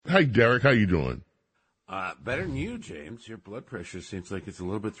Hi, Derek. How you doing? Better than you, James. Your blood pressure seems like it's a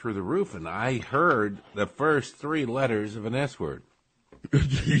little bit through the roof, and I heard the first 3 letters of an S word.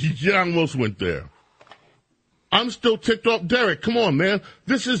 You almost went there. I'm still ticked off. Derek, come on, man.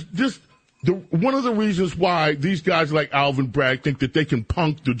 One of the reasons why these guys like Alvin Bragg think that they can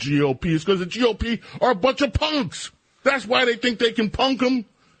punk the GOP is because the GOP are a bunch of punks. That's why they think they can punk them.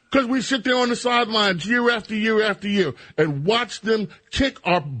 Because we sit there on the sidelines year after year after year and watch them kick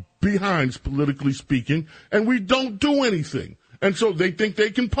our behinds, politically speaking, and we don't do anything. And so they think they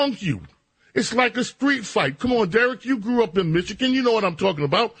can punk you. It's like a street fight. Come on, Derek, you grew up in Michigan. You know what I'm talking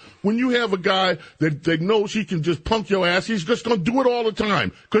about. When you have a guy that knows he can just punk your ass, he's just going to do it all the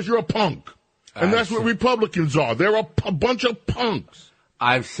time because you're a punk. And that's what Republicans are. They're a bunch of punks.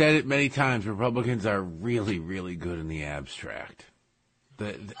 I've said it many times. Republicans are really, really good in the abstract.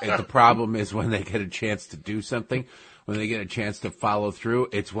 The problem is when they get a chance to do something, when they get a chance to follow through,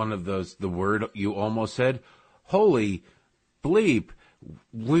 it's one of those, the word you almost said, holy bleep,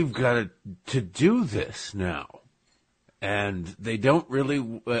 we've got to do this now. And they don't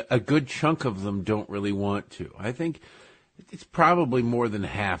really, a good chunk of them don't really want to. I think it's probably more than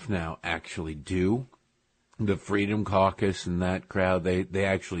half now actually do. The Freedom Caucus and that crowd, they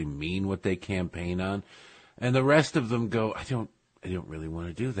actually mean what they campaign on. And the rest of them go, I don't really want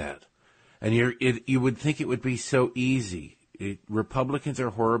to do that. And you would think it would be so easy. Republicans are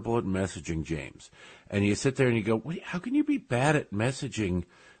horrible at messaging, James. And you sit there and you go, how can you be bad at messaging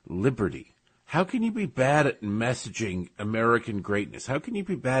liberty? How can you be bad at messaging American greatness? How can you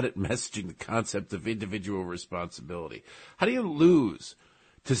be bad at messaging the concept of individual responsibility? How do you lose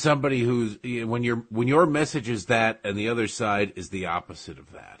to somebody who's, when your message is that and the other side is the opposite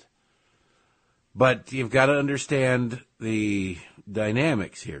of that? But you've got to understand the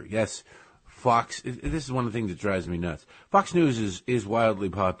dynamics here. Yes, Fox, this is one of the things that drives me nuts. Fox News is wildly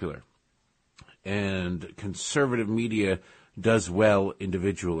popular, and conservative media does well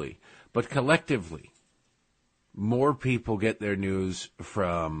individually. But collectively, more people get their news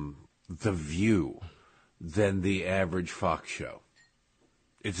from The View than the average Fox show.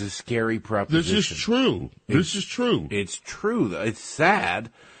 It's a scary proposition. This is true. It's true. It's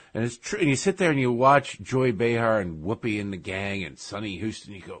sad. And it's true. And you sit there and you watch Joy Behar and Whoopi and the gang and Sonny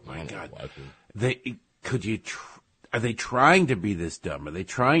Houston. You go, my God, are they trying to be this dumb? Are they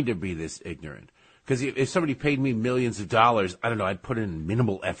trying to be this ignorant? Because if somebody paid me millions of dollars, I don't know, I'd put in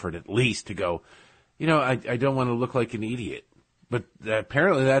minimal effort at least to go, I don't want to look like an idiot. But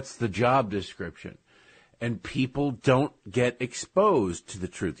apparently that's the job description. And people don't get exposed to the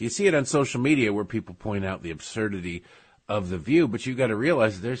truth. You see it on social media where people point out the absurdity of The View, but you've got to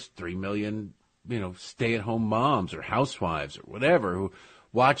realize there's 3 million, stay-at-home moms or housewives or whatever who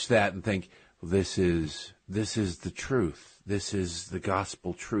watch that and think, this is the truth. This is the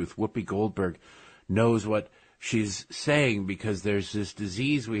gospel truth. Whoopi Goldberg knows what she's saying because there's this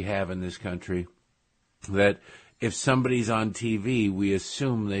disease we have in this country that if somebody's on TV, we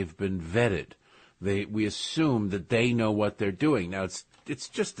assume they've been vetted. We assume that they know what they're doing. Now, it's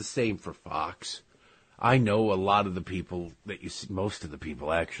just the same for Fox. I know a lot of the people that you see, most of the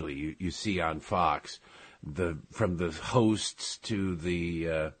people actually you see on Fox, from the hosts to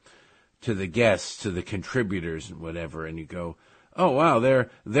the guests to the contributors and whatever, and you go, oh wow,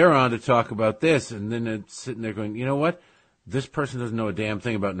 they're on to talk about this, and then it's sitting there going, you know what? This person doesn't know a damn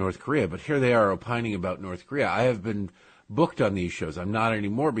thing about North Korea, but here they are opining about North Korea. I have been booked on these shows. I'm not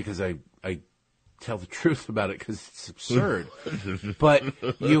anymore because I tell the truth about it because it's absurd. But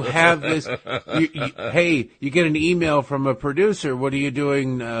you have this, hey, you get an email from a producer, what are you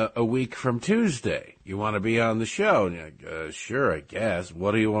doing a week from Tuesday? You want to be on the show? And you're like, sure, I guess.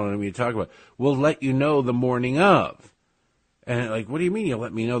 What do you want me to talk about? We'll let you know the morning of. And like, what do you mean you'll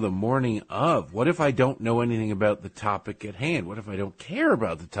let me know the morning of? What if I don't know anything about the topic at hand? What if I don't care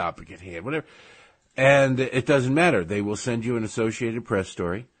about the topic at hand? Whatever. And it doesn't matter. They will send you an Associated Press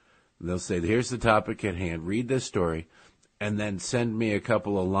story. They'll say, here's the topic at hand, read this story, and then send me a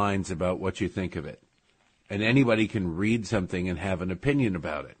couple of lines about what you think of it. And anybody can read something and have an opinion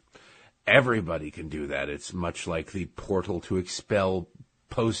about it. Everybody can do that. It's much like the portal to expel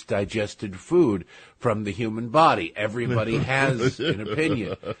post-digested food from the human body. Everybody has an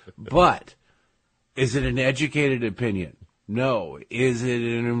opinion. But is it an educated opinion? No. Is it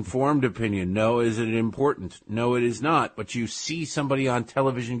an informed opinion? No. Is it important? No, it is not. But you see somebody on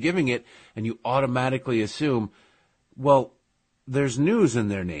television giving it, and you automatically assume, well, there's news in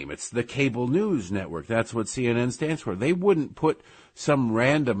their name. It's the cable news network. That's what CNN stands for. They wouldn't put some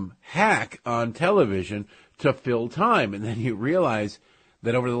random hack on television to fill time. And then you realize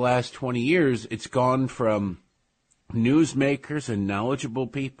that over the last 20 years, it's gone from newsmakers and knowledgeable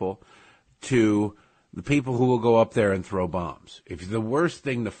people to the people who will go up there and throw bombs. If the worst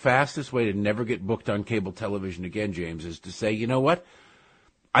thing, the fastest way to never get booked on cable television again, James, is to say, you know what?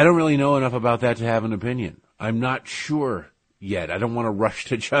 I don't really know enough about that to have an opinion. I'm not sure yet. I don't want to rush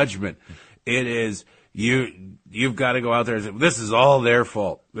to judgment. It is, you've got to go out there and say, this is all their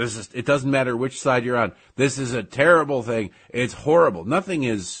fault. It doesn't matter which side you're on. This is a terrible thing. It's horrible. Nothing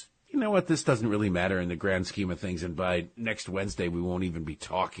is, you know what, this doesn't really matter in the grand scheme of things, and by next Wednesday we won't even be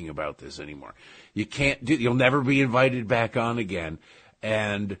talking about this anymore. You'll never be invited back on again.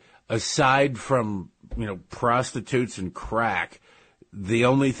 And aside from, prostitutes and crack, the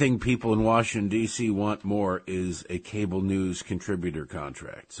only thing people in Washington, D.C. want more is a cable news contributor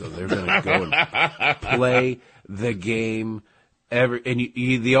contract. So they're going to go and play the game.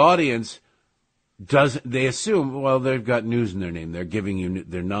 The audience they assume, well, they've got news in their name. They're giving you,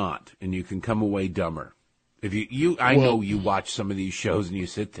 they're not. And you can come away dumber. If I know you watch some of these shows and you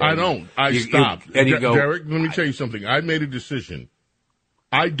sit there. I don't. I stopped. And you go, Derek, let me tell you something. I made a decision.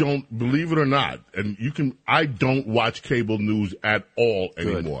 I don't, believe it or not, and I don't watch cable news at all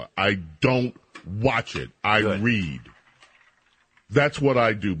anymore. Good. I don't watch it. I read. That's what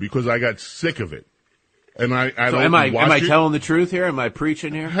I do because I got sick of it. And I don't watch it. Am I telling the truth here? Am I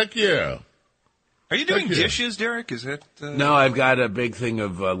preaching here? Heck yeah. Are you doing dishes, Derek? Is it? No, I've got a big thing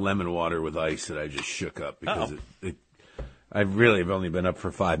of lemon water with ice that I just shook up because I've only been up for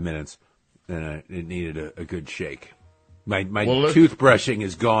 5 minutes and it needed a good shake. My toothbrushing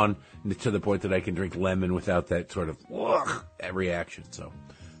is gone to the point that I can drink lemon without that sort of reaction. So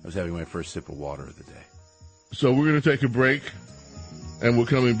I was having my first sip of water of the day. So we're going to take a break, and we're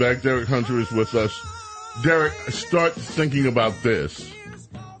coming back. Derek Hunter is with us. Derek, start thinking about this.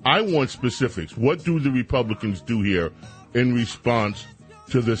 I want specifics. What do the Republicans do here in response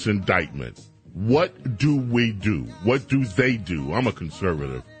to this indictment? What do we do? What do they do? I'm a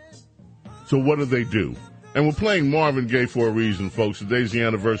conservative. So what do they do? And we're playing Marvin Gaye for a reason, folks. Today's the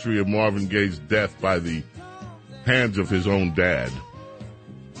anniversary of Marvin Gaye's death by the hands of his own dad.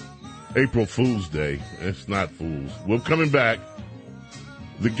 April Fool's Day. It's not Fool's. We're coming back.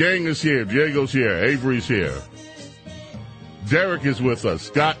 The gang is here. Diego's here. Avery's here. Derek is with us.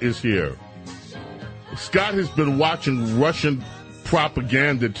 Scott is here. Scott has been watching Russian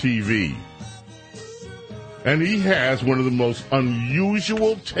propaganda TV. And he has one of the most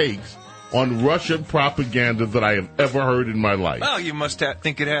unusual takes on Russian propaganda that I have ever heard in my life. Well, you must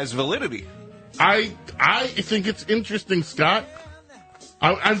think it has validity. I think it's interesting, Scott.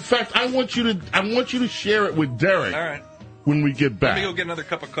 In fact, I want you to share it with Derek. All right. When we get back. Let me go get another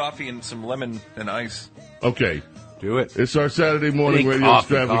cup of coffee and some lemon and ice. Okay. Do it. It's our Saturday morning radio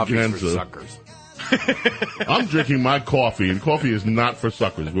extravaganza. Suckers. I'm drinking my coffee, and coffee is not for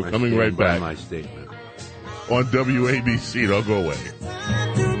suckers. We're coming right back. My statement. On WABC. Don't go away.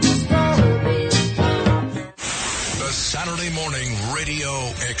 The Saturday morning radio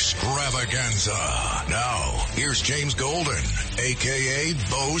extravaganza. Now, here's James Golden, a.k.a.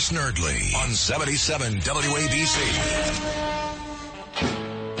 Bo Snerdley, on 77 WABC.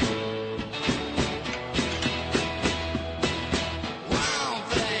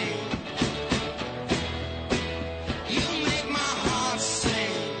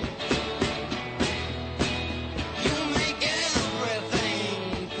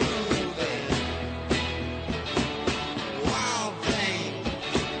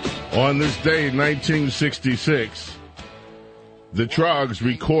 On this day in 1966, the Troggs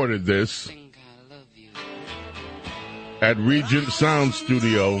recorded this at Regent Sound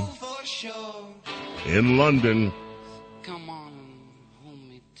Studio in London. Come on and hold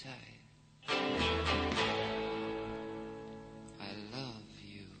me tight. I love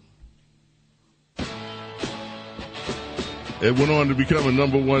you. It went on to become a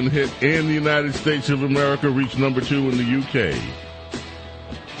number one hit in the United States of America, reached number 2 in the UK.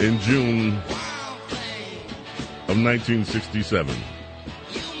 In June of 1967.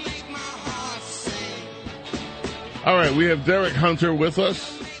 All right, we have Derek Hunter with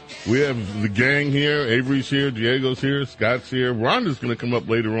us. We have the gang here. Avery's here. Diego's here. Scott's here. Rhonda's going to come up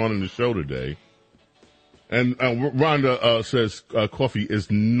later on in the show today. And Rhonda says coffee is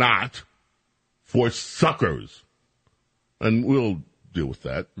not for suckers. And we'll deal with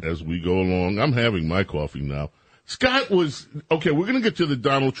that as we go along. I'm having my coffee now. Scott was, okay, we're going to get to the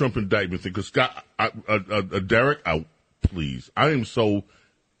Donald Trump indictment thing, because Scott, Derek, please. I am so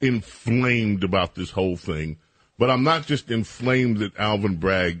inflamed about this whole thing. But I'm not just inflamed that Alvin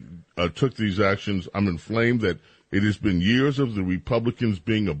Bragg took these actions. I'm inflamed that it has been years of the Republicans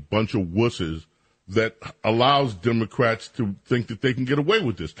being a bunch of wusses that allows Democrats to think that they can get away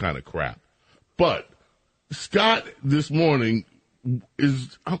with this kind of crap. But Scott this morning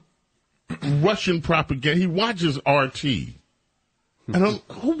is Russian propaganda. He watches RT. And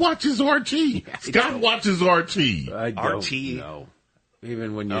who watches RT? Scott watches RT. I don't RT? know.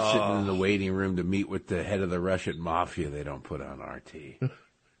 Even when you're sitting in the waiting room to meet with the head of the Russian mafia, they don't put on RT.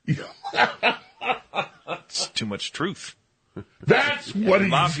 It's too much truth. That's what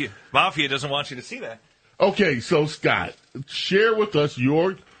he's... Mafia doesn't want you to see that. Okay, so Scott, share with us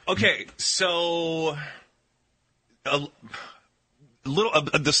your... Okay, so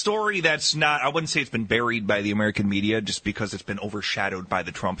the story that's not, I wouldn't say it's been buried by the American media just because it's been overshadowed by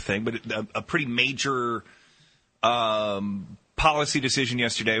the Trump thing, but a pretty major policy decision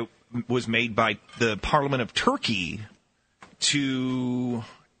yesterday was made by the Parliament of Turkey to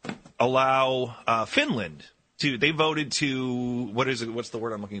allow Finland to, they voted to, what's the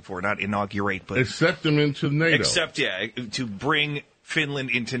word I'm looking for? Not inaugurate, but... Accept them into NATO. To bring Finland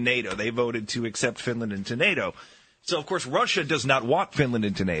into NATO. They voted to accept Finland into NATO. So, of course, Russia does not want Finland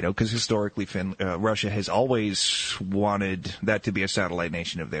into NATO because historically Russia has always wanted that to be a satellite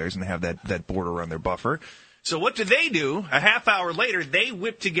nation of theirs and have that border on their buffer. So what do? A half hour later, they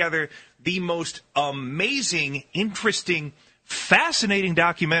whip together the most amazing, interesting, fascinating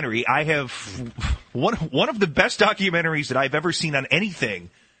documentary. I have one of the best documentaries that I've ever seen on anything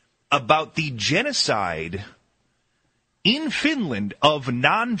about the genocide in Finland of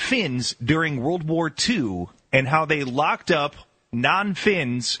non-Finns during World War II and how they locked up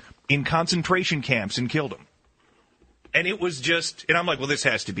non-Finns in concentration camps and killed them. And it was just, and I'm like, well, this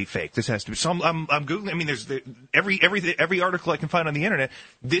has to be fake. This has to be. So I'm Googling. I mean, there's every article I can find on the internet.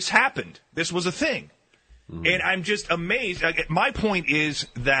 This happened. This was a thing. And I'm just amazed. My point is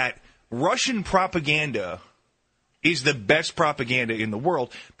that Russian propaganda is the best propaganda in the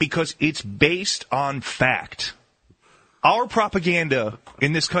world because it's based on fact. Our propaganda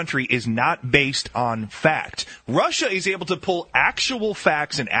in this country is not based on fact. Russia is able to pull actual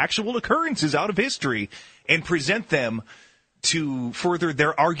facts and actual occurrences out of history and present them to further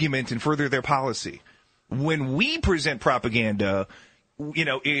their argument and further their policy. When we present propaganda, you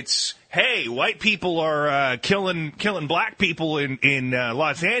know, it's, hey, white people are killing black people in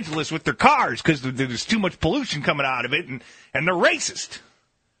Los Angeles with their cars because there's too much pollution coming out of it, and they're racist.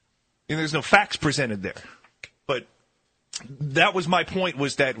 And there's no facts presented there. But that was my point,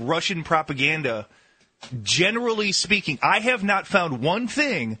 was that Russian propaganda, generally speaking, I have not found one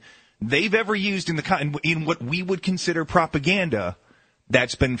thing they've ever used in what we would consider propaganda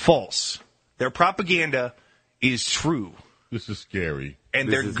that's been false. Their propaganda is true. This is scary.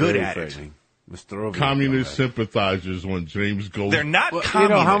 And they're good at it. Communist sympathizers on James Golden. They're not communist. You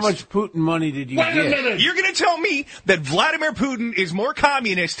know, how much Putin money did you Wait get? a minute. You're going to tell me that Vladimir Putin is more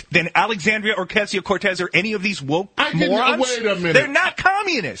communist than Alexandria Ocasio-Cortez or any of these woke morons? Wait a minute. They're not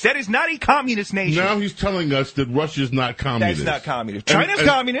communist. That is not a communist nation. Now he's telling us that Russia's not communist. That's not communist. China's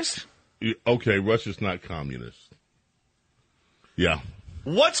communist. Okay, Russia's not communist. Yeah.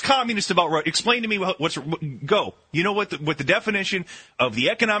 What's communist about Russia? Explain to me go. You know what the definition of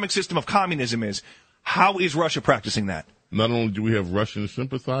the economic system of communism is. How is Russia practicing that? Not only do we have Russian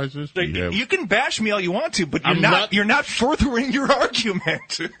sympathizers, you can bash me all you want to, but you're not furthering your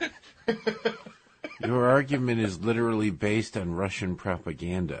argument. Your argument is literally based on Russian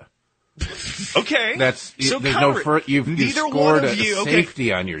propaganda. Okay. You've scored a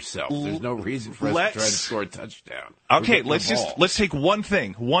safety on yourself. There's no reason for us to try to score a touchdown. Okay, let's take one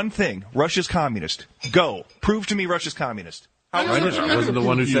thing. Russia's communist. Go. Prove to me Russia's communist. I wasn't the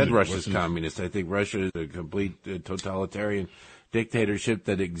one who said Russia's communist. I think Russia is a complete totalitarian dictatorship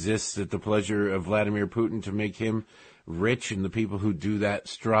that exists at the pleasure of Vladimir Putin to make him rich, and the people who do that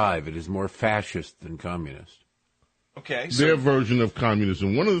strive. It is more fascist than communist. Okay, their version of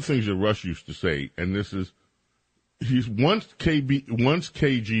communism. One of the things that Rush used to say, and this is, he's once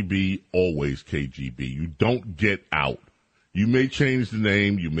KGB, always KGB. You don't get out. You may change the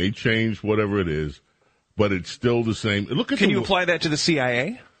name, you may change whatever it is, but it's still the same. Can you apply that to the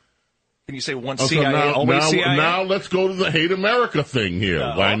CIA? Can you say once CIA, always CIA? Now let's go to the hate America thing here.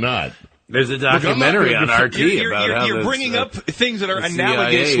 No. Why not? There's a documentary on RT about how you're bringing up things that are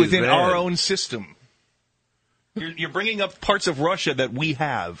analogous within our own system. You're bringing up parts of Russia that we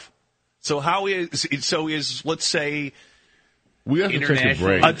have. So let's say, we have to take a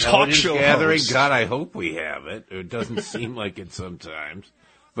break. A talk show gathering. Host. God, I hope we have it. It doesn't seem like it sometimes,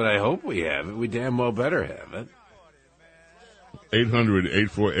 but I hope we have it. We damn well better have it.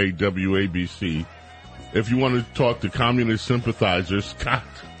 800-848-WABC. If you want to talk to communist sympathizers, Scott.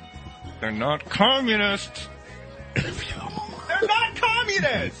 They're not communist. They're not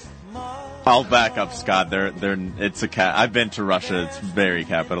communist. I'll back up, Scott. I've been to Russia. It's very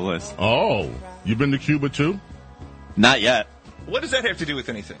capitalist. Oh. You been to Cuba too? Not yet. What does that have to do with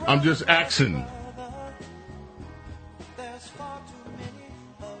anything? I'm just asking.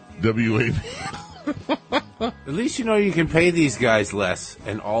 WAB. At least you know you can pay these guys less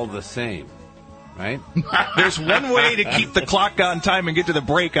and all the same, right? There's one way to keep the clock on time and get to the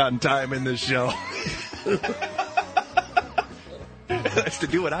break on time in this show. That's to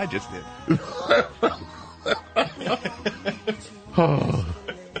do what I just did.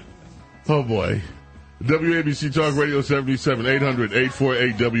 Oh boy. WABC Talk Radio 77,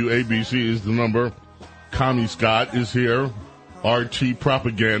 800-848-WABC is the number. Connie Scott is here. RT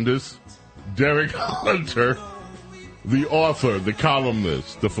propagandist. Derek Hunter, the author, the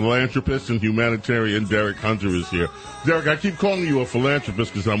columnist, the philanthropist and humanitarian Derek Hunter is here. Derek, I keep calling you a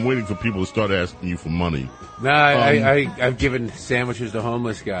philanthropist because I'm waiting for people to start asking you for money. No, I've given sandwiches to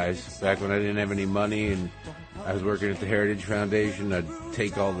homeless guys back when I didn't have any money, and I was working at the Heritage Foundation. I'd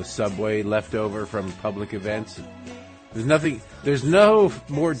take all the Subway leftover from public events. There's no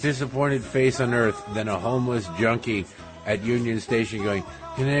more disappointed face on earth than a homeless junkie at Union Station going,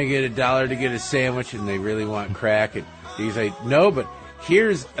 "Can I get $1 to get a sandwich?" And they really want crack. And he's like, "No, but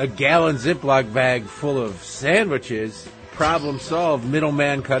here's a gallon Ziploc bag full of sandwiches. Problem solved.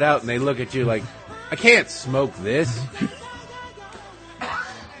 Middleman cut out." And they look at you like, "I can't smoke this."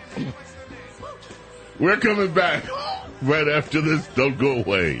 We're coming back right after this. Don't go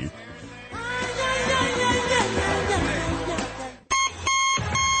away.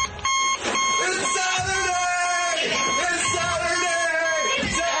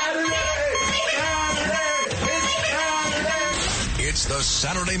 It's the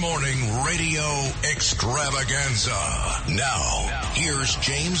Saturday morning radio extravaganza. Now, here's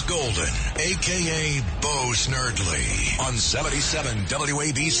James Golden, a.k.a. Bo Snerdley, on 77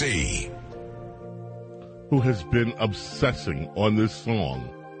 WABC. Who has been obsessing on this song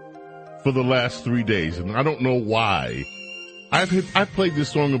for the last 3 days, and I don't know why. I've played this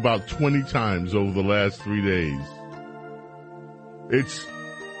song about 20 times over the last 3 days. It's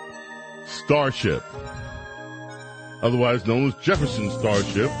Starship, otherwise known as Jefferson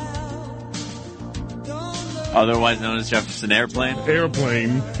Starship. Otherwise known as Jefferson Airplane.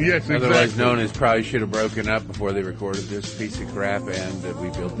 Airplane, yes, exactly. Otherwise known as probably should have broken up before they recorded this piece of crap and We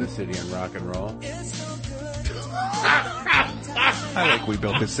Built This City on Rock and Roll. I like We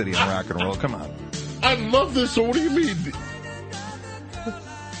Built This City on Rock and Roll. Come on. I love this song. What do you mean?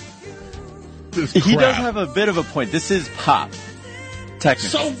 This He crap. does have a bit of a point. This is pop. Technically.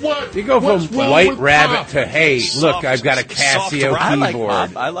 So what? You go What's from wrong White with Rabbit pop? to, hey, look, I've got a soft Casio rock. I like keyboard.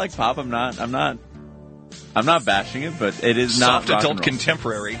 pop. I like pop. I'm not bashing it, but it is not Soft rock adult and roll.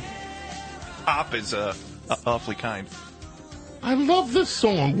 contemporary. Pop is awfully kind. I love this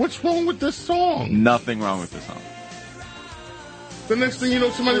song. What's wrong with this song? Nothing wrong with this song. The next thing you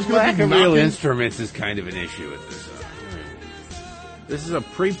know, somebody's going Lack to be of real knocking. instruments is kind of an issue with this. This is a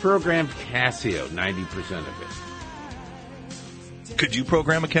pre-programmed Casio, 90% of it. Could you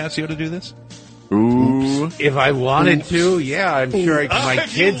program a Casio to do this? Ooh. If I wanted to, yeah, I'm sure my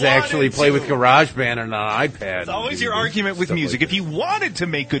If you kids actually wanted play to. with GarageBand on an iPad. It's always your argument with Stuff music. like If you wanted to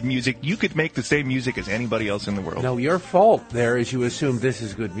make good music, you could make the same music as anybody else in the world. No, your fault there is you assume this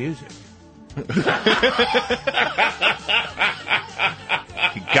is good music. You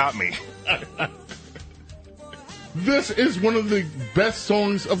got me. This is one of the best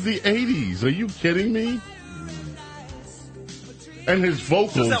songs of the 80s. Are you kidding me? And his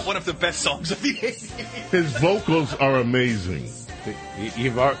vocals, It's not one of the best songs of the 80s. his vocals are amazing.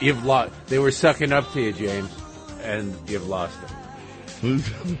 You've lost. They were sucking up to you, James, and you've lost them.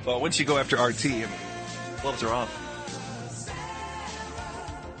 Well, once you go after RT, gloves are off.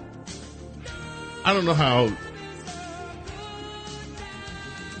 I don't know how.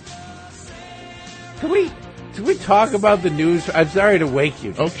 Can we talk about the news? I'm sorry to wake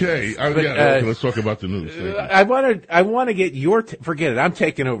you. Okay, But, okay, let's talk about the news. Thank you. I want to get your forget it. I'm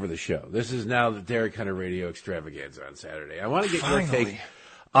taking over the show. This is now the Derek Hunter Radio Extravaganza on Saturday. I want to get your take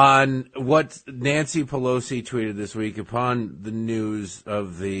on what Nancy Pelosi tweeted this week upon the news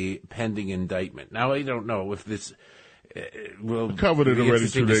of the pending indictment. Now I don't know if this will Covered it be already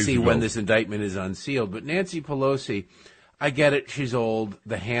interesting 2 to days see ago. when this indictment is unsealed. But Nancy Pelosi, I get it. She's old.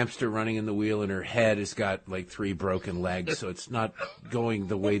 The hamster running in the wheel in her head has got like 3 broken legs, so it's not going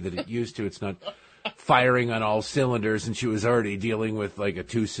the way that it used to. It's not firing on all cylinders, and she was already dealing with like a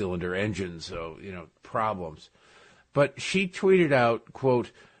 2-cylinder engine, so, problems. But she tweeted out,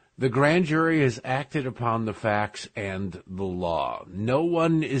 quote, "The grand jury has acted upon the facts and the law. No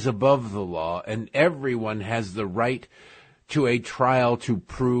one is above the law, and everyone has the right to a trial to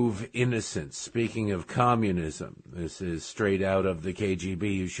prove innocence. Speaking of communism, this is straight out of the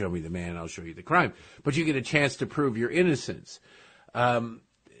KGB. You show me the man, I'll show you the crime. But you get a chance to prove your innocence.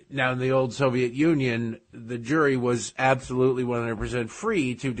 Now, in the old Soviet Union, the jury was absolutely 100%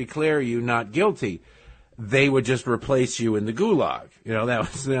 free to declare you not guilty. They would just replace you in the gulag. You know,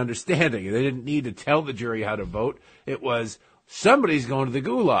 that was the understanding. They didn't need to tell the jury how to vote. It was, somebody's going to the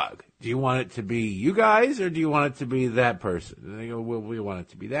gulag. Do you want it to be you guys, or do you want it to be that person? And they go, well, we want it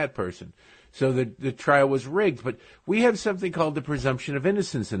to be that person. So the trial was rigged. But we have something called the presumption of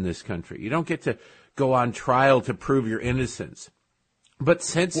innocence in this country. You don't get to go on trial to prove your innocence. But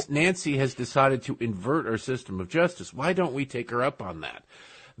since Nancy has decided to invert our system of justice, why don't we take her up on that?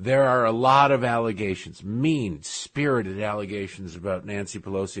 There are a lot of allegations, mean-spirited allegations about Nancy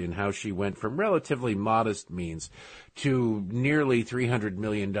Pelosi and how she went from relatively modest means to nearly $300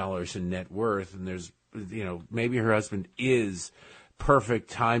 million in net worth. And there's, you know, maybe her husband is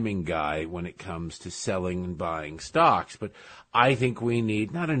perfect timing guy when it comes to selling and buying stocks. But I think we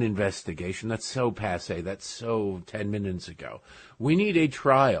need not an investigation. That's so passé. That's so 10 minutes ago. We need a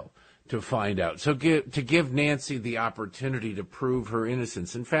trial to find out. So to give Nancy the opportunity to prove her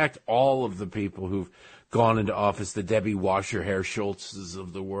innocence. In fact, all of the people who've gone into office, the Debbie Washer-Hair Schultzes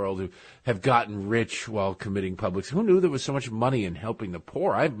of the world, who have gotten rich while committing public. Who knew there was so much money in helping the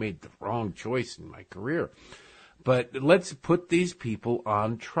poor? I've made the wrong choice in my career. But let's put these people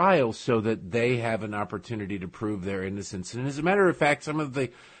on trial so that they have an opportunity to prove their innocence. And as a matter of fact, some of the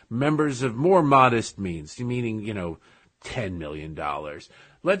members of more modest means, meaning, you know, $10 million,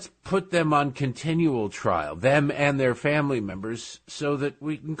 let's put them on continual trial, them and their family members, so that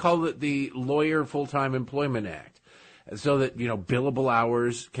we can call it the Lawyer Full-Time Employment Act, so that, you know, billable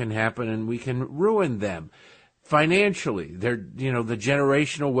hours can happen and we can ruin them. Financially, they're, you know, the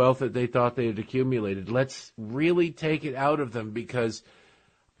generational wealth that they thought they had accumulated, let's really take it out of them, because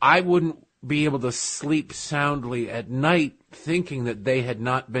I wouldn't be able to sleep soundly at night thinking that they had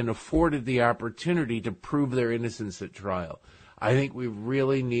not been afforded the opportunity to prove their innocence at trial. I think we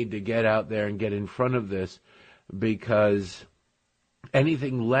really need to get out there and get in front of this, because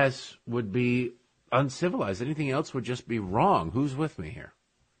anything less would be uncivilized. Anything else would just be wrong. Who's with me here?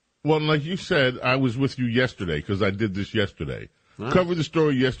 Well, like you said, I was with you yesterday because I did this yesterday. Covered the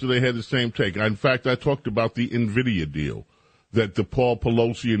story yesterday, had the same take. In fact, I talked about the NVIDIA deal that the Paul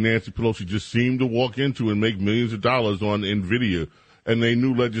Pelosi and Nancy Pelosi just seemed to walk into and make millions of dollars on NVIDIA, and they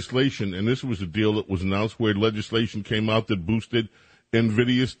knew legislation. And this was a deal that was announced where legislation came out that boosted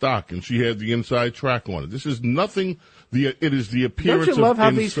NVIDIA stock, and she had the inside track on it. This is nothing. It is the appearance of... Don't you love how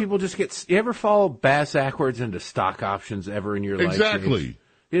these people just get... You ever follow bass backwards into stock options ever in your life? Exactly.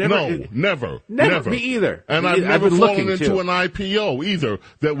 Never. Never. Me either. And I've never fallen into an IPO either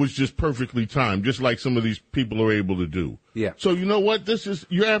that was just perfectly timed, just like some of these people are able to do. Yeah. So you know what?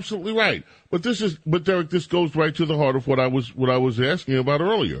 You're absolutely right. But Derek, this goes right to the heart of what I was asking about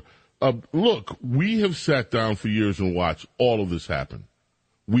earlier. Look, we have sat down for years and watched all of this happen.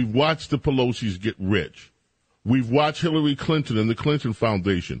 We've watched the Pelosi's get rich. We've watched Hillary Clinton and the Clinton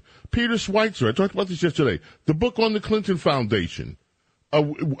Foundation. Peter Schweitzer, I talked about this yesterday. The book on the Clinton Foundation.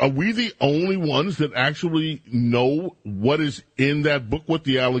 Are we the only ones that actually know what is in that book, what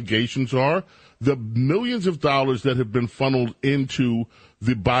the allegations are? The millions of dollars that have been funneled into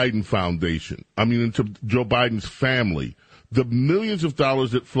the Biden Foundation, into Joe Biden's family, the millions of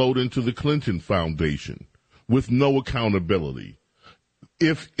dollars that flowed into the Clinton Foundation with no accountability.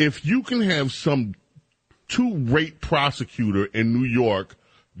 If you can have some two-rate prosecutor in New York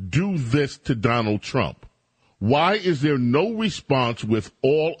do this to Donald Trump, why is there no response with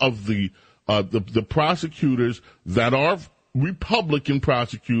all of the prosecutors that are Republican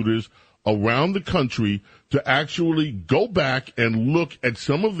prosecutors around the country to actually go back and look at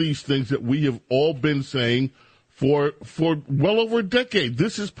some of these things that we have all been saying for well over a decade?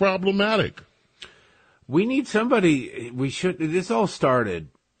 This is problematic. We need somebody. This all started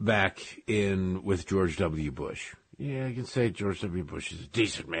back with George W. Bush. Yeah, you can say George W. Bush is a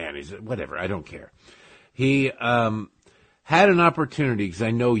decent man. He's whatever. I don't care. He had an opportunity, because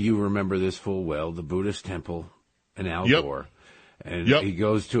I know you remember this full well, the Buddhist temple in Al Gore. And he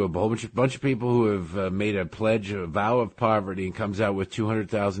goes to a whole bunch of people who have made a pledge, a vow of poverty, and comes out with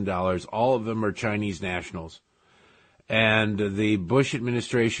 $200,000. All of them are Chinese nationals. And the Bush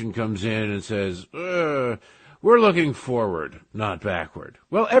administration comes in and says, we're looking forward, not backward.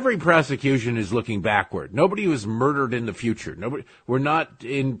 Well, every prosecution is looking backward. Nobody was murdered in the future. We're not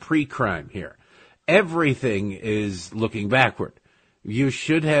in pre-crime here. Everything is looking backward. They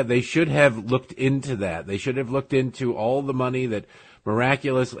should have looked into that. They should have looked into all the money that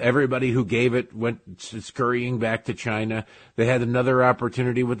miraculous. Everybody who gave it went scurrying back to China. They had another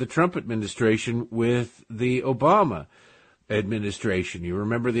opportunity with the Trump administration with the Obama administration. You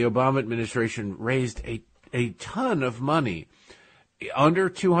remember the Obama administration raised a ton of money, under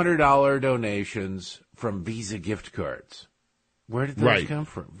 $200 donations from Visa gift cards. Where did those come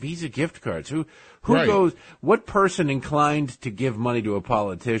from? Visa gift cards. Who goes, what person inclined to give money to a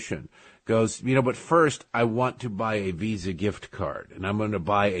politician goes, but first I want to buy a Visa gift card, and I'm going to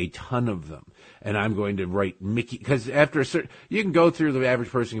buy a ton of them, and I'm going to write Mickey, because after a certain, you can go through, the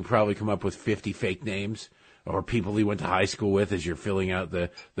average person can probably come up with 50 fake names, or people he went to high school with as you're filling out the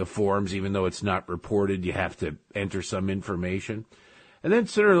forms, even though it's not reported, you have to enter some information. And then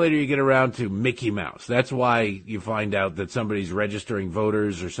sooner or later you get around to Mickey Mouse. That's why you find out that somebody's registering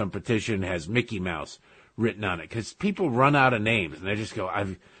voters or some petition has Mickey Mouse written on it. Because people run out of names and they just go,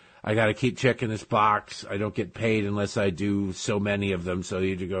 I got to keep checking this box. I don't get paid unless I do so many of them. So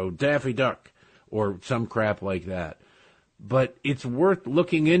you go Daffy Duck or some crap like that. But it's worth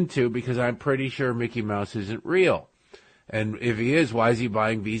looking into because I'm pretty sure Mickey Mouse isn't real. And if he is, why is he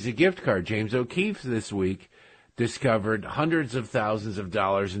buying Visa gift card? James O'Keefe this week discovered hundreds of thousands of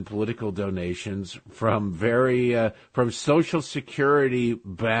dollars in political donations from from Social Security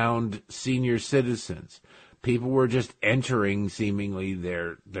bound senior citizens. People were just entering seemingly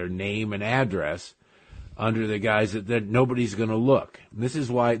their name and address under the guise that nobody's going to look. And this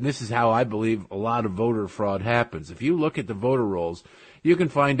is how I believe a lot of voter fraud happens. If you look at the voter rolls, you can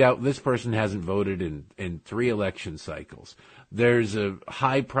find out this person hasn't voted in 3 election cycles. There's a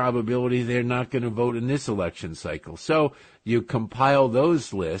high probability they're not going to vote in this election cycle. So you compile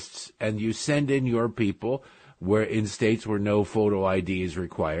those lists and you send in your people where in states where no photo ID is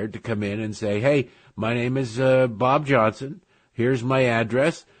required to come in and say, hey, my name is Bob Johnson. Here's my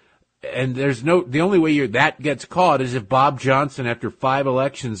address. And the only way that gets caught is if Bob Johnson, after 5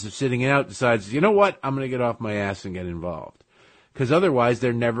 elections of sitting out, decides, you know what, I'm going to get off my ass and get involved. Because otherwise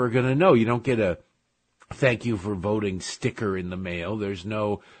they're never going to know. You don't get a thank you for voting sticker in the mail. There's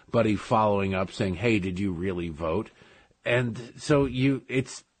nobody following up saying, hey, did you really vote? And so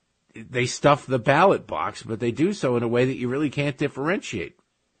they stuff the ballot box, but they do so in a way that you really can't differentiate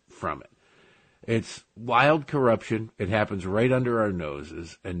from it. It's wild corruption. It happens right under our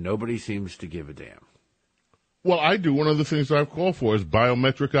noses, and nobody seems to give a damn. Well, I do. One of the things I've called for is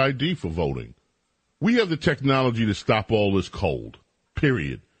biometric ID for voting. We have the technology to stop all this cold,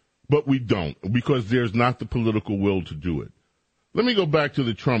 period. But we don't, because there's not the political will to do it. Let me go back to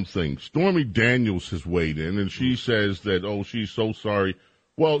the Trump thing. Stormy Daniels has weighed in, and she says that, she's so sorry.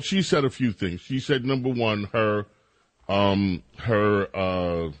 Well, she said a few things. She said, number one,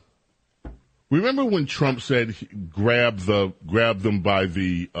 remember when Trump said grab them by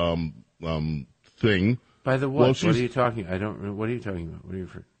the thing? By the what? Well, what are you talking? I don't know. What are you talking about? What are you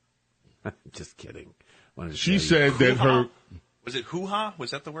I'm just kidding. She said that her. Was it hoo-ha? Was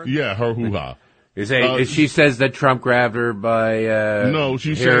that the word? Yeah, her hoo-ha. She says that Trump grabbed her by no,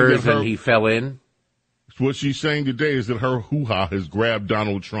 she's hairs and he fell in? What she's saying today is that her hoo-ha has grabbed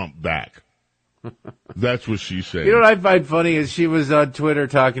Donald Trump back. That's what she's saying. You know what I find funny is she was on Twitter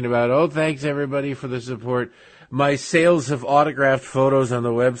talking about, thanks everybody for the support. My sales of autographed photos on the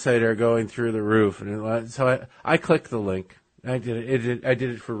website are going through the roof. And so I clicked the link. I did it. I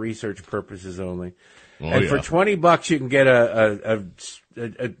did it for research purposes only. For $20, you can get I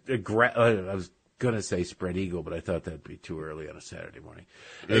was going to say spread eagle, but I thought that'd be too early on a Saturday morning.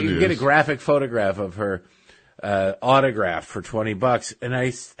 You can get a graphic photograph of her autograph for $20. And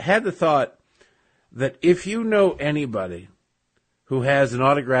I had the thought that if you know anybody who has an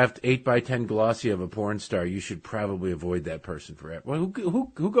autographed 8x10 glossy of a porn star, you should probably avoid that person forever. Well,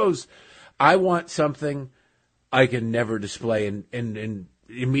 who goes, I want something I can never display and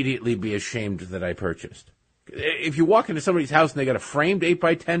immediately be ashamed that I purchased. If you walk into somebody's house and they got a framed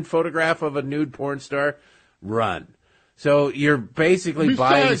 8x10 photograph of a nude porn star, run. So you're basically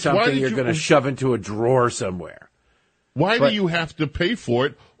buying something you're going to shove into a drawer somewhere. Why do you have to pay for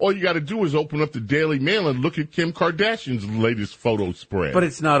it? All you got to do is open up the Daily Mail and look at Kim Kardashian's latest photo spread. But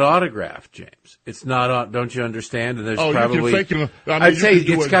it's not autographed, James. It's not. Don't you understand? And there's probably. You can fake it. I'd say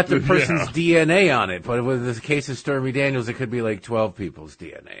it's got the person's DNA on it. But with the case of Stormy Daniels, it could be like 12 people's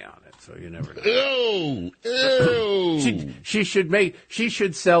DNA on it. So you never know. Ew. She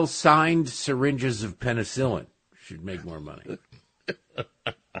should sell signed syringes of penicillin. She'd make more money.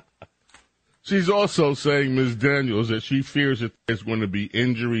 She's also saying, Ms. Daniels, that she fears that there's going to be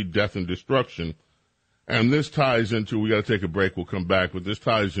injury, death, and destruction. And this ties into, we got to take a break, we'll come back, but this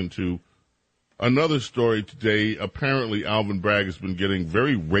ties into another story today. Apparently, Alvin Bragg has been getting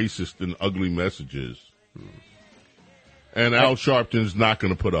very racist and ugly messages and Al Sharpton's not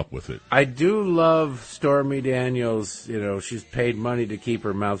going to put up with it. I do love Stormy Daniels. You know, she's paid money to keep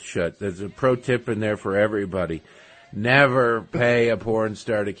her mouth shut. There's a pro tip in there for everybody. Never pay a porn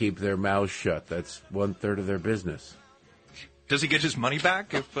star to keep their mouth shut. That's 1/3 of their business. Does he get his money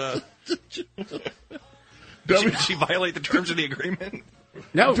back if did she violate the terms of the agreement?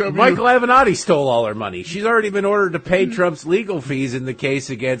 No, Michael Avenatti stole all her money. She's already been ordered to pay Trump's legal fees in the case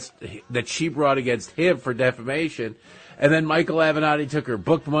that she brought against him for defamation. And then Michael Avenatti took her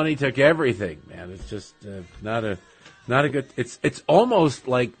book money, took everything. Man, it's just not a good. It's almost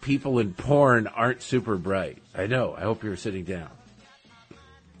like people in porn aren't super bright. I know. I hope you're sitting down.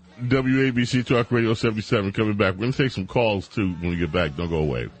 WABC Talk Radio 77 coming back. We're going to take some calls too when we get back. Don't go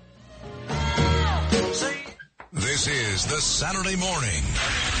away. This is the Saturday morning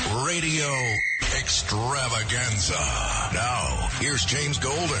radio extravaganza. Now, here's James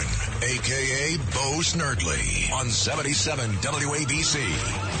Golden, a.k.a. Bo Snerdley, on 77 WABC.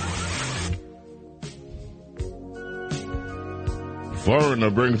 Foreigner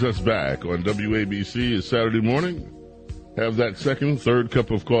brings us back on WABC. It's Saturday morning. Have that second, third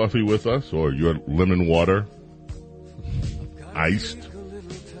cup of coffee with us, or your lemon water, iced.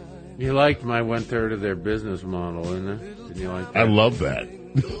 You liked my 1/3 of their business model, isn't it? Didn't you like that? I love that.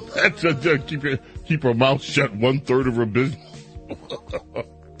 That's keep her mouth shut 1/3 of her business.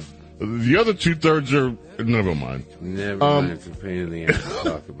 The other 2/3 are, never mind. Never mind, it's a pain in the ass to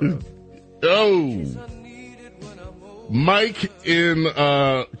talk about. Oh. Mike in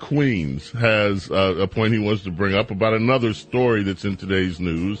Queens has a point he wants to bring up about another story that's in today's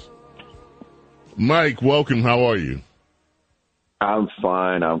news. Mike, welcome. How are you? I'm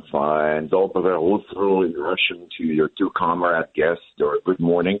fine. Through in Russian to your two comrade guests, or good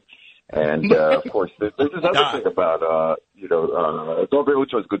morning. And, of course, there's this other thing about, Доброе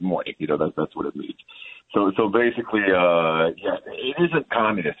утро is good morning. That's what it means. So basically, it isn't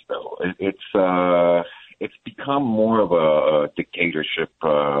communist, though. It's become more of a dictatorship,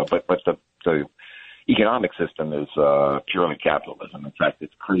 but the economic system is purely capitalism. In fact,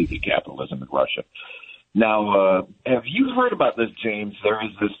 it's crazy capitalism in Russia. Now, have you heard about this, James? There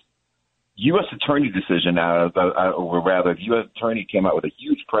is this U.S. attorney decision or rather, the U.S. attorney came out with a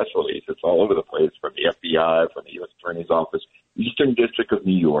huge press release. It's all over the place, from the FBI, from the U.S. Attorney's Office, Eastern District of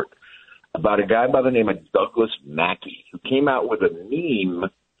New York, about a guy by the name of Douglas Mackey, who came out with a meme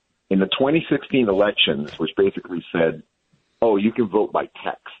in the 2016 elections, which basically said, oh, you can vote by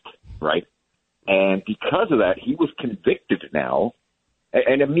text, right? And because of that, he was convicted now.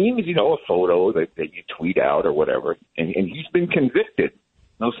 And a meme is, a photo that you tweet out or whatever. And he's been convicted,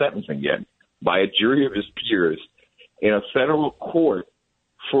 no sentencing yet, by a jury of his peers in a federal court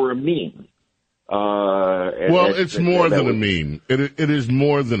for a meme. It's more than a meme. It is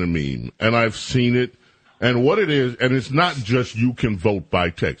more than a meme. And I've seen it. And what it is, and it's not just you can vote by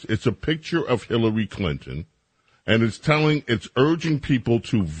text. It's a picture of Hillary Clinton. And it's urging people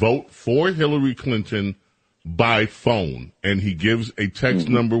to vote for Hillary Clinton by phone, and he gives a text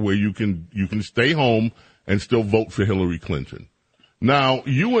number where you can stay home and still vote for Hillary Clinton. Now,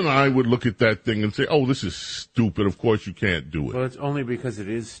 you and I would look at that thing and say, oh, this is stupid. Of course you can't do it. Well, it's only because it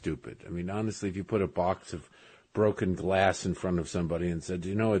is stupid. I mean, honestly, if you put a box of broken glass in front of somebody and said,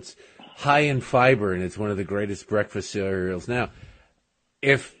 it's high in fiber and it's one of the greatest breakfast cereals. Now,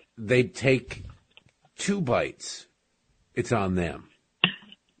 if they take 2 bites, it's on them.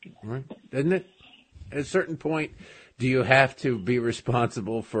 Right? Doesn't it? At a certain point, do you have to be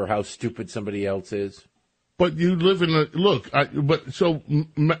responsible for how stupid somebody else is? But you live in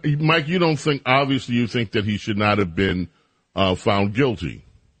Mike, you don't think, obviously you think that he should not have been found guilty.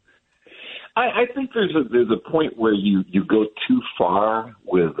 I think there's a point where you go too far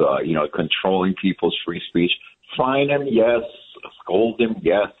with, controlling people's free speech. Fine him, yes. Scold him,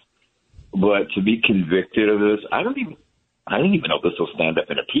 yes. But to be convicted of this, I don't even know if this will stand up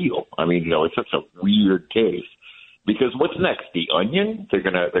in appeal. I mean, it's such a weird case. Because what's next? The Onion? They're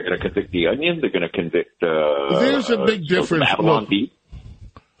gonna convict the Onion. They're gonna convict. There's a big difference. Babylon Bee.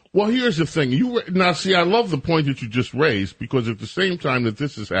 Well, here's the thing. I love the point that you just raised, because at the same time that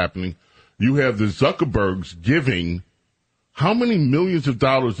this is happening, you have the Zuckerbergs giving. How many millions of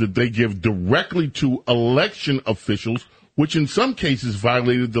dollars did they give directly to election officials, which in some cases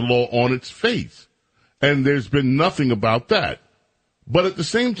violated the law on its face? And there's been nothing about that. But at the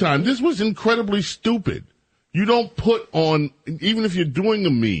same time, this was incredibly stupid. You don't put on, even if you're doing a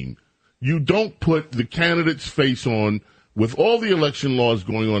meme, you don't put the candidate's face on with all the election laws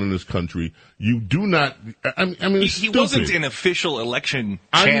going on in this country. You do not, I mean, it's he stupid. wasn't an official election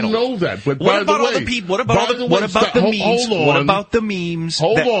channel. I know that, but what about all the people? What about the memes? What about the memes?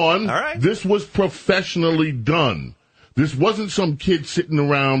 Hold on. All right. This was professionally done. This wasn't some kid sitting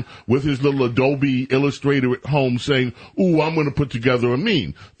around with his little Adobe Illustrator at home saying, ooh, I'm going to put together a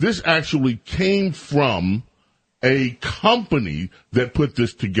meme. This actually came from a company that put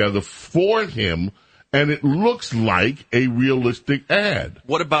this together for him, and it looks like a realistic ad.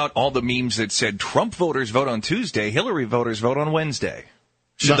 What about all the memes that said Trump voters vote on Tuesday, Hillary voters vote on Wednesday?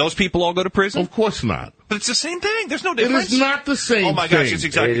 Should those people all go to prison? Of course not. But it's the same thing. There's no difference. It is not the same thing. Oh, my gosh, it's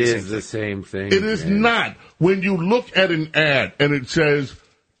exactly the same It is the same thing. It is not. When you look at an ad and it says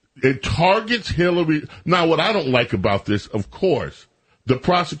it targets Hillary. Now, what I don't like about this, of course, the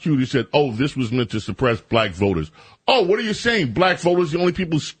prosecutor said, oh, this was meant to suppress black voters. Oh, what are you saying? Black voters, the only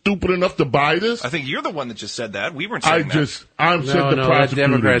people stupid enough to buy this? I think you're the one that just said that. We weren't saying that. I'm saying the prosecutor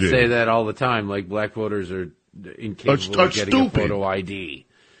Democrats did. say that all the time, like black voters are incapable of getting stupid. a photo ID.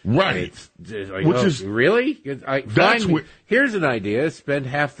 Right. It's like, Which oh, is really? that's what, here's an idea. Spend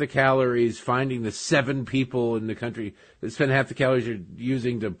half the calories finding the 7 people in the country. Spend half the calories you're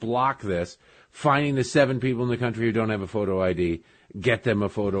using to block this. Finding the 7 people in the country who don't have a photo ID. Get them a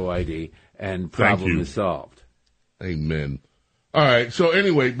photo ID, and problem is solved. Amen. All right. So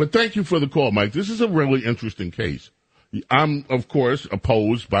anyway, but thank you for the call, Mike. This is a really interesting case. I'm, of course,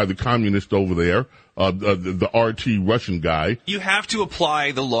 opposed by the communist over there, the RT Russian guy. You have to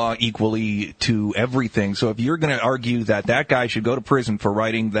apply the law equally to everything. So if you're going to argue that that guy should go to prison for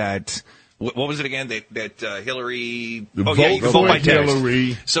writing that, what was it again? That Hillary. You can vote by text.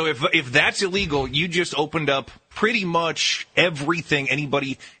 Hillary. So if that's illegal, you just opened up pretty much everything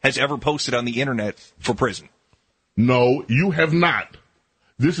anybody has ever posted on the internet for prison. No, you have not.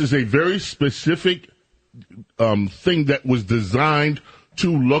 This is a very specific thing that was designed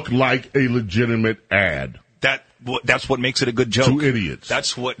to look like a legitimate ad. That's what makes it a good joke. To idiots.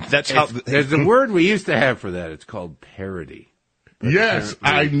 That's There's a word we used to have for that. It's called parody. But yes,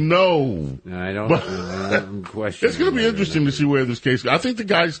 I know. I don't question. It's going to be interesting to see where this case goes. I think the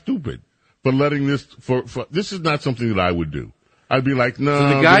guy's stupid for letting this. For this is not something that I would do. I'd be like, no.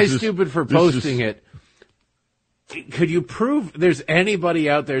 So the guy's stupid for posting it. Could you prove there's anybody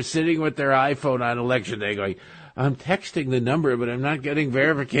out there sitting with their iPhone on election day going, I'm texting the number, but I'm not getting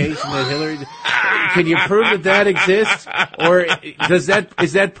verification that Hillary. Can you prove that exists? Or is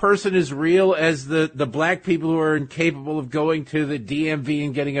that person as real as the black people who are incapable of going to the DMV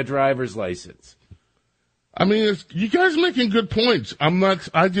and getting a driver's license? I mean, you guys are making good points.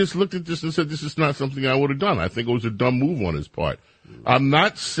 I just looked at this and said this is not something I would have done. I think it was a dumb move on his part. I'm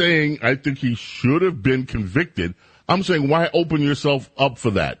not saying I think he should have been convicted. I'm saying why open yourself up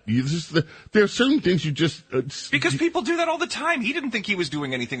for that? There are certain things you just... because people do that all the time. He didn't think he was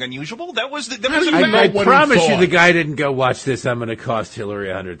doing anything unusual. I promise you the guy didn't go, watch this, I'm going to cost Hillary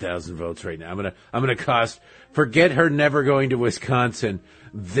 100,000 votes right now. I'm going to forget her never going to Wisconsin.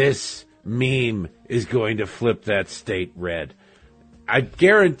 This meme is going to flip that state red. I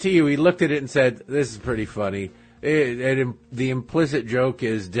guarantee you he looked at it and said, this is pretty funny. The implicit joke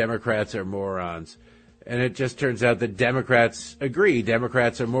is Democrats are morons. And it just turns out that Democrats agree.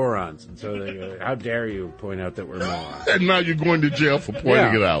 Democrats are morons. And so they go, how dare you point out that we're morons? And now you're going to jail for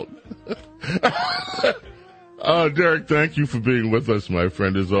pointing it out. Derek, thank you for being with us, my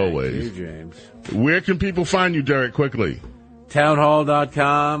friend, as always. Thank you, James. Where can people find you, Derek, quickly?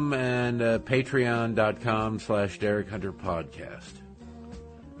 Townhall.com and patreon.com/Derek Hunter Podcast.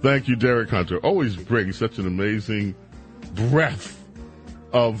 Thank you, Derek Hunter. Always brings such an amazing breath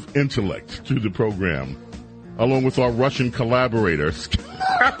of intellect to the program, along with our Russian collaborators.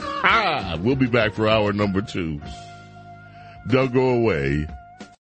 We'll be back for hour number 2. Don't go away.